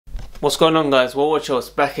What's going on, guys? Well, watch us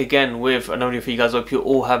back again with another video for you guys. Hope you're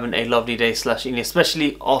all having a lovely day / evening,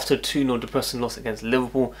 especially after 2-0 depressing loss against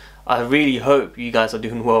Liverpool. I really hope you guys are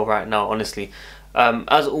doing well right now, honestly.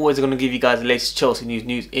 As always, I'm going to give you guys the latest Chelsea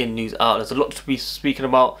news in, news out. There's a lot to be speaking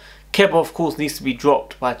about. Kepa, of course, needs to be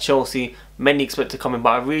dropped by Chelsea. Many expect to come in, but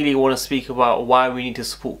I really want to speak about why we need to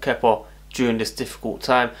support Kepa during this difficult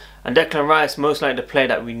time. And Declan Rice, most likely the player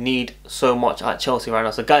that we need so much at Chelsea right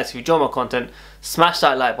now. So guys, if you enjoy my content, smash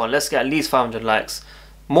that like button. Let's get at least 500 likes.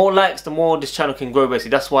 More likes, the more this channel can grow,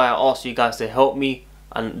 basically. That's why I asked you guys to help me,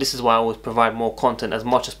 and this is why I always provide more content as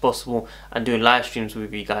much as possible and doing live streams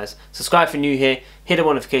with you guys. Subscribe if you're new here, hit the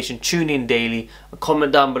notification, tune in daily, and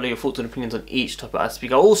comment down below your thoughts and opinions on each topic I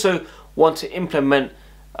speak. I also want to implement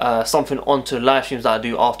something onto live streams that I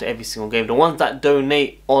do after every single game. The ones that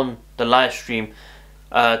donate on the live stream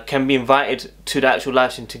can be invited to the actual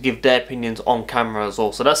live stream to give their opinions on camera as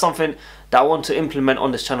well. So that's something that I want to implement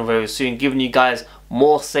on this channel very soon, giving you guys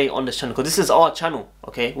more say on this channel, because this is our channel,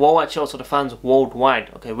 okay? Worldwide Chelsea, the fans worldwide,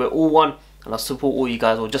 okay? We're all one, and I support all you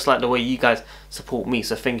guys, or just like the way you guys support me.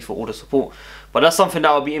 So thank you for all the support. But that's something that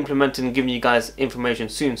I'll be implementing and giving you guys information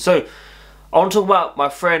soon. So I want to talk about my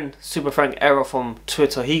friend SuperFrankEra from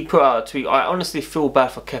Twitter. He put out a tweet. I honestly feel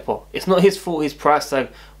bad for Kepa. It's not his fault his price tag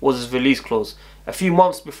was his release clause. A few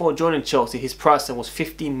months before joining Chelsea, his price tag was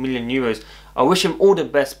 15 million euros. I wish him all the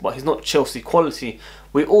best, but he's not Chelsea quality.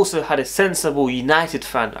 We also had a sensible United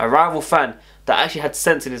fan, a rival fan, that actually had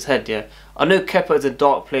sense in his head, yeah. I know Kepa is a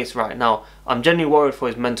dark place right now. I'm genuinely worried for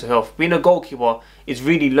his mental health. Being a goalkeeper is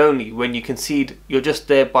really lonely when you concede. You're just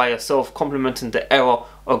there by yourself, complimenting the error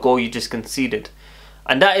or goal you just conceded.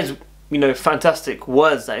 And that is, you know, fantastic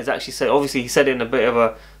words that is actually said. Obviously, he said it in a bit of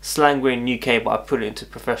a slang way in UK, but I put it into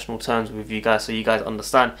professional terms with you guys so you guys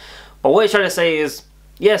understand. But what he's trying to say is,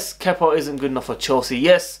 yes, Kepa isn't good enough for Chelsea.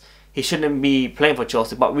 Yes, he shouldn't be playing for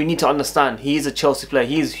Chelsea, but we need to understand he is a Chelsea player.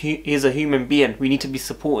 He is a human being. We need to be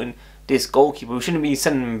supporting this goalkeeper. We shouldn't be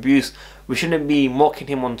sending him abuse. We shouldn't be mocking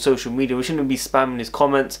him on social media. We shouldn't be spamming his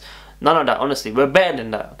comments. None of that, honestly. We're better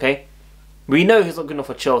than that, okay? We know he's not good enough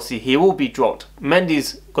for Chelsea. He will be dropped.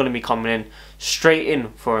 Mendy's going to be coming in straight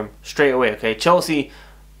in for him, straight away, okay? Chelsea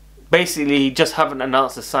basically just haven't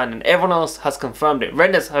announced the signing. Everyone else has confirmed it.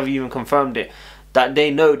 Renders have even confirmed it, that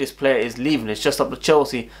they know this player is leaving. It's just up to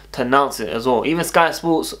Chelsea to announce it as well. Even Sky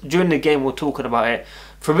Sports, during the game, were talking about it.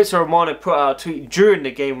 Fabrizio Romano put out a tweet during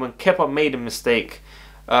the game when Kepa made a mistake.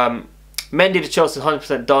 Mendy to Chelsea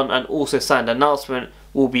 100% done and also signed. The announcement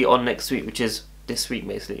will be on next week, which is this week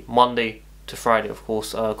basically. Monday to Friday, of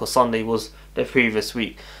course, because Sunday was the previous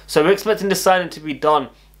week. So we're expecting the signing to be done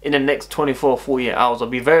in the next 24 or 48 hours. I'll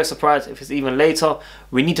be very surprised if it's even later.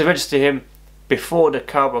 We need to register him before the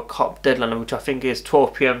Carabao Cup deadline, which I think is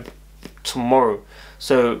 12 PM tomorrow.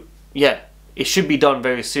 So yeah, it should be done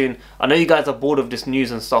very soon. I know you guys are bored of this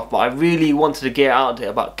news and stuff, but I really wanted to get out there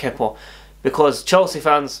about Kepa, because Chelsea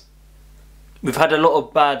fans, we've had a lot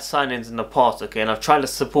of bad signings in the past, okay, and I've tried to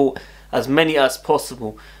support as many as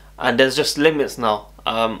possible, and there's just limits now.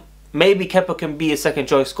 Maybe Kepa can be a second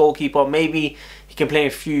choice goalkeeper. Maybe he can play a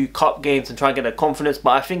few cup games and try and get that confidence,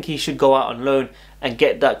 but I think he should go out on loan and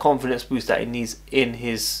get that confidence boost that he needs in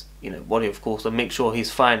his, you know, body, of course, and make sure he's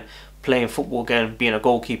fine playing football again, being a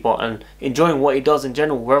goalkeeper and enjoying what he does in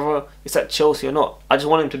general, whether it's at Chelsea or not. I just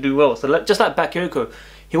want him to do well. So just like Bakayoko,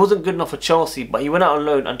 he wasn't good enough for Chelsea, but he went out on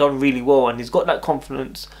loan and done really well, and he's got that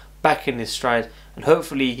confidence back in his stride, and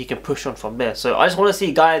hopefully he can push on from there. So I just want to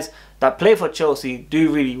see guys that play for Chelsea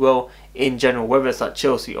do really well in general, whether it's at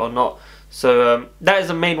Chelsea or not. So that is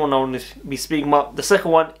the main one I want to be speaking about. The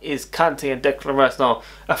second one is Kante and Declan Rice. Now,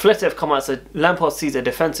 Athletic have come out and said Lampard sees a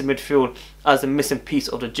defensive midfield as a missing piece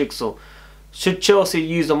of the jigsaw. Should Chelsea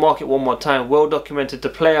use the market one more time? Well documented, the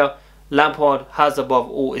player Lampard has above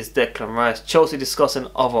all is Declan Rice. Chelsea discussing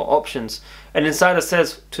other options. An insider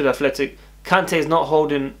says to the Athletic, Kante is not a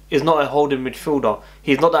holding midfielder.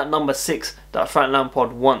 He's not that number 6 that Frank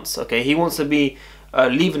Lampard wants. Okay, he wants to be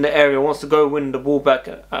leaving the area, wants to go win the ball back.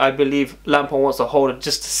 I believe Lampard wants a holder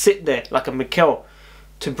just to sit there like a Mikel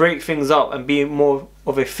to break things up and be more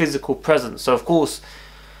of a physical presence. So of course,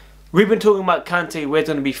 we've been talking about Kante, where he's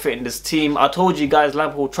going to be fitting this team. I told you guys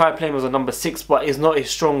Lampard will try playing as a number 6, but it's not his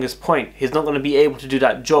strongest point. He's not going to be able to do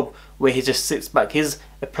that job where he just sits back. He's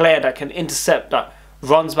a player that can intercept, that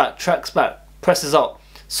runs back, tracks back, presses up.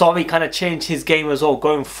 Sarri kind of changed his game as well,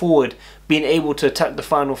 going forward, being able to attack the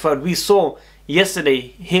final third. We saw yesterday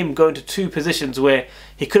him going to 2 positions where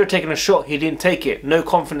he could have taken a shot, he didn't take it. No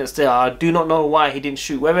confidence there. I do not know why he didn't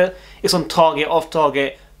shoot. Whether it's on target, off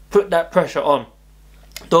target, put that pressure on.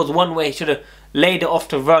 There was one way he should have laid it off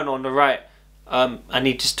to Werner on the right, and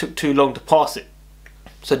he just took too long to pass it.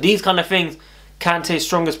 So these kind of things, Kante's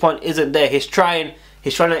strongest point isn't there. He's trying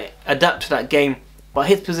to adapt to that game, but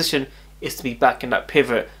his position is to be back in that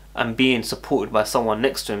pivot and being supported by someone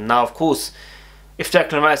next to him. Now, of course, if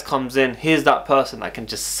Declan Rice comes in, here's that person that can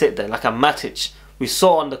just sit there like a Matic. We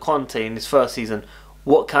saw under Conte in his first season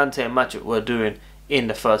what Kante and Matic were doing in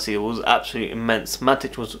the first season. It was absolutely immense.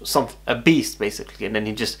 Matic was a beast basically, and then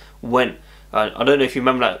he just went. I don't know if you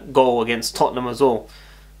remember that goal against Tottenham as well.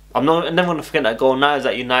 I'm never going to forget that goal. Now he's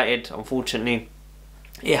at United, unfortunately.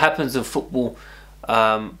 It happens in football.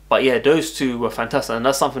 But yeah, those two were fantastic, and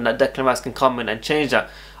that's something that Declan Rice can come in and change that.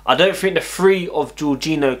 I don't think the three of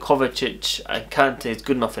Jorginho, Kovacic and Kante is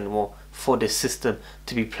good enough anymore for this system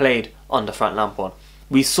to be played under Frank Lampard.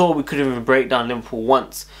 We saw we couldn't even break down Liverpool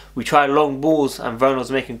once. We tried long balls and Werner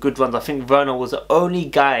was making good runs. I think Werner was the only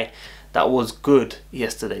guy that was good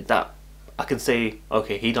yesterday that I can say,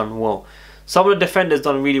 okay, he done well. Some of the defenders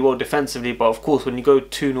done really well defensively, but of course when you go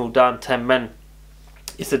 2-0 down 10 men,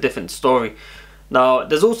 it's a different story. Now,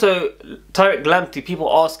 there's also Tariq Lamptey.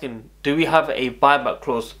 People asking, do we have a buyback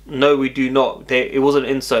clause? No, we do not. It wasn't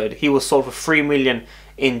inserted. He was sold for 3 million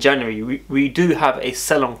in January. We do have a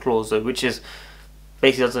sell-on clause though, which is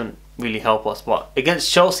basically doesn't really help us. But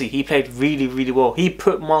against Chelsea, he played really, really well. He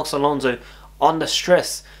put Marcos Alonso under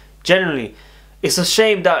stress. Generally, it's a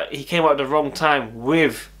shame that he came out at the wrong time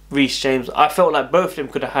with Reece James. I felt like both of them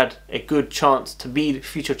could have had a good chance to be the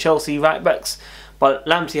future Chelsea right backs. But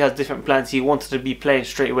Lamptey has different plans. He wanted to be playing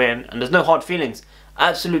straight away, and there's no hard feelings.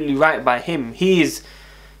 Absolutely right by him. He is,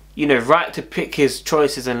 you know, right to pick his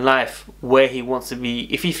choices in life where he wants to be.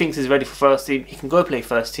 If he thinks he's ready for first team, he can go play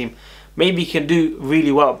first team. Maybe he can do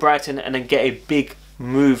really well at Brighton and then get a big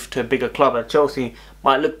move to a bigger club. And Chelsea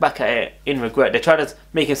might look back at it in regret. They tried to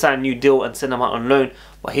make him sign a new deal and send him out on loan,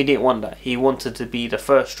 but he didn't want that. He wanted to be the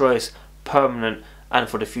first choice, permanent and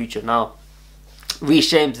for the future. Now,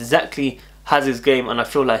 Reece James exactly has his game, and I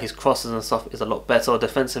feel like his crosses and stuff is a lot better.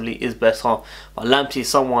 Defensively is better, but Lamptey is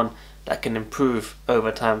someone that can improve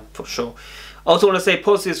over time for sure. I also want to say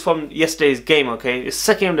positives from yesterday's game. Okay, it's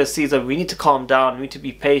second game of the season. We need to calm down. We need to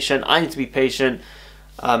be patient. I need to be patient.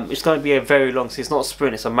 It's going to be a very long season. It's not a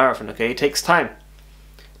sprint. It's a marathon. Okay, it takes time.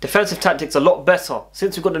 Defensive tactics a lot better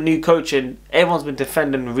since we've got a new coach in. Everyone's been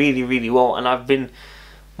defending really, really well, and I've been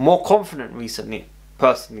more confident recently,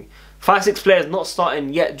 personally. 5-6 players not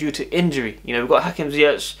starting yet due to injury. You know, we've got Hakim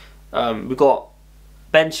Ziyech, we've got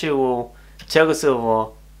Ben Chilwell, Thiago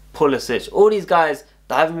Silva, Pulisic. All these guys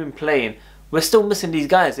that haven't been playing, we're still missing these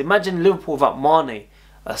guys. Imagine Liverpool without Mane,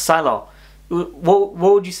 Salah. What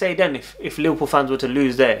would you say then if Liverpool fans were to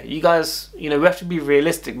lose there? You guys, you know, we have to be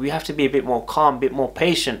realistic. We have to be a bit more calm, a bit more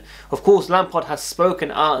patient. Of course, Lampard has spoken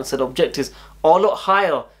out and said objectives are a lot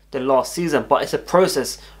higher than last season, but it's a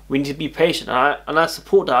process. We need to be patient, and I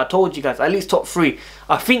support that. I told you guys, at least top 3.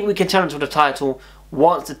 I think we can challenge for the title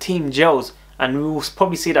once the team gels, and we will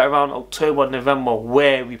probably see that around October, November,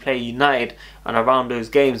 where we play United and around those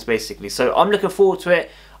games basically. So I'm looking forward to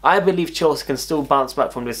it. I believe Chelsea can still bounce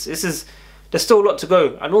back from this. There's still a lot to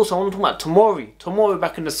go. And also I want to talk about Tomori. Tomori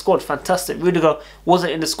back in the squad, fantastic. Rudiger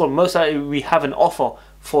wasn't in the squad. Most likely we have an offer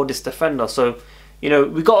for this defender. So, you know,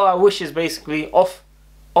 we got our wishes basically off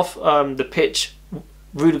the pitch.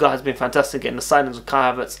 Rudiger has been fantastic, getting the signings of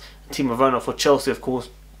Kai Havertz and Timo Werner for Chelsea, of course.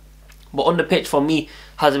 But on the pitch, for me,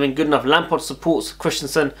 hasn't been good enough. Lampard supports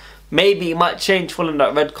Christensen. Maybe it might change following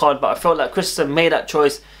that red card, but I felt like Christensen made that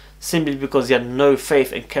choice simply because he had no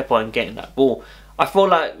faith in Kepa and getting that ball. I felt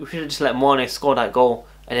like we should have just let Mane score that goal,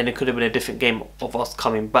 and then it could have been a different game of us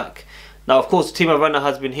coming back. Now, of course, Timo Werner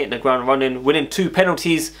has been hitting the ground running, winning 2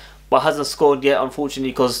 penalties, but hasn't scored yet,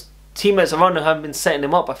 unfortunately, because teammates around him haven't been setting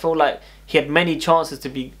him up. I feel like he had many chances to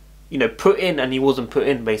be, you know, put in, and he wasn't put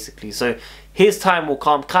in basically. So his time will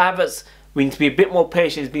come. Kai Havertz, we need to be a bit more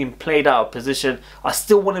patient. He's being played out of position. I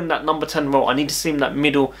still want him that number 10 role. I need to see him that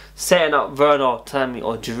middle, setting up Werner, Tammy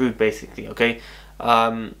or Giroud basically. Okay,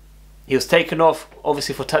 he was taken off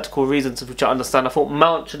obviously for tactical reasons, which I understand. I thought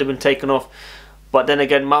Mount should have been taken off, but then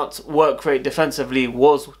again, Mount's work rate defensively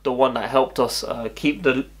was the one that helped us keep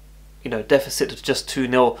the, you know, deficit to just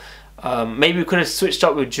 2-0. Maybe we could have switched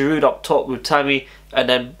up with Giroud up top with Tammy, and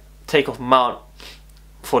then take off Mount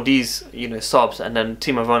for these, you know, subs, and then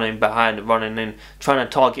Timo running behind, running in, trying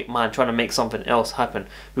to target man, trying to make something else happen.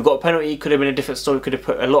 We got a penalty, could have been a different story, could have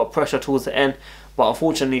put a lot of pressure towards the end, but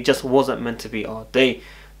unfortunately just wasn't meant to be our day.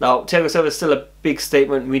 Now, Thiago Silva is still a big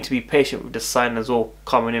statement. We need to be patient with the sign as well,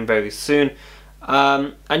 coming in very soon.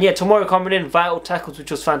 And yeah, Tomori coming in, vital tackles,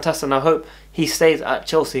 which was fantastic, and I hope he stays at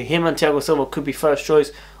Chelsea. Him and Thiago Silva could be first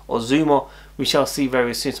choice, or Zuma, we shall see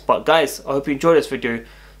very soon. But guys, I hope you enjoyed this video.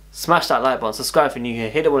 Smash that like button, subscribe if you're new here,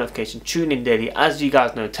 hit the notification, tune in daily. As you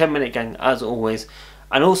guys know, 10-minute gang as always.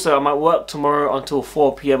 And also I might work tomorrow until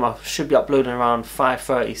 4 PM. I should be uploading around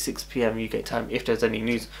 5:30, 6 PM UK time if there's any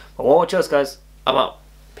news. But watch us guys, I'm out.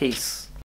 Peace.